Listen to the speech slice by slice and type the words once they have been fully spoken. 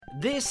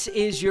This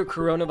is your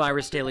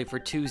Coronavirus Daily for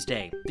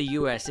Tuesday. The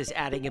U.S. is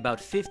adding about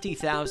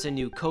 50,000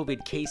 new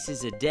COVID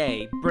cases a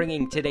day,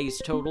 bringing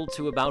today's total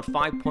to about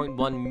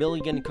 5.1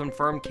 million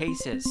confirmed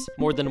cases.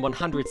 More than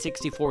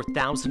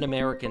 164,000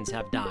 Americans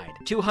have died.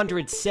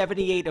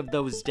 278 of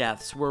those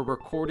deaths were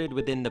recorded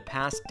within the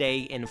past day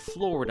in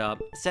Florida,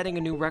 setting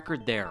a new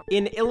record there.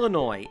 In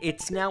Illinois,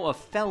 it's now a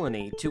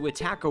felony to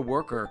attack a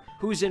worker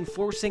who's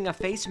enforcing a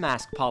face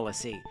mask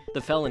policy. The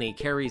felony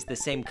carries the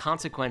same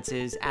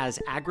consequences as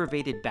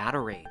aggravated battery.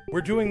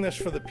 We're doing this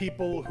for the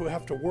people who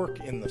have to work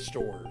in the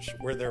stores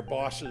where their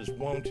bosses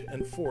won't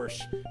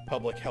enforce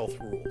public health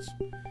rules,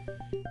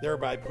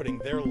 thereby putting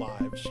their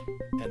lives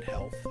and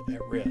health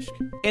at risk.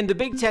 And the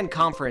Big Ten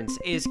Conference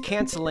is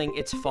canceling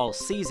its fall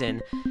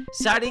season,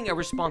 citing a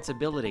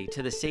responsibility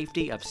to the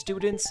safety of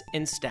students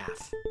and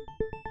staff.